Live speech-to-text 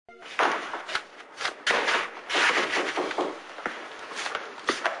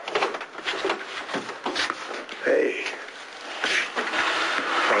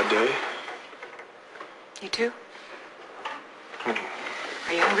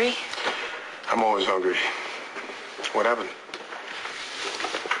hungry? I'm always hungry. What happened?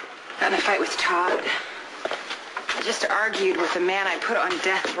 Got in a fight with Todd. I just argued with the man I put on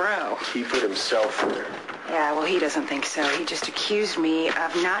death row. He put himself there. Yeah, well, he doesn't think so. He just accused me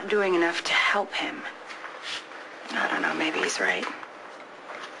of not doing enough to help him. I don't know, maybe he's right.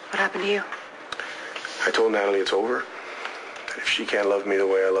 What happened to you? I told Natalie it's over. That if she can't love me the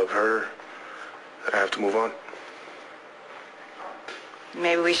way I love her, that I have to move on.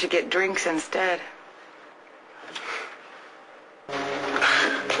 Maybe we should get drinks instead.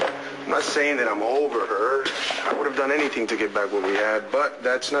 I'm not saying that I'm over her. I would have done anything to get back what we had, but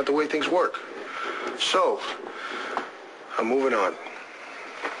that's not the way things work. So, I'm moving on.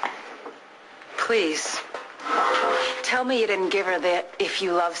 Please. Tell me you didn't give her that if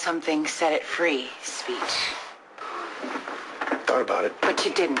you love something, set it free speech. Thought about it. But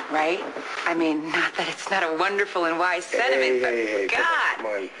you didn't, right? I mean, not that it's not a wonderful and wise sentiment, Hey, but God! Come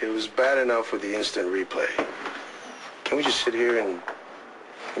on. It was bad enough with the instant replay. Can we just sit here and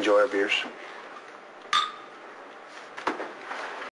enjoy our beers?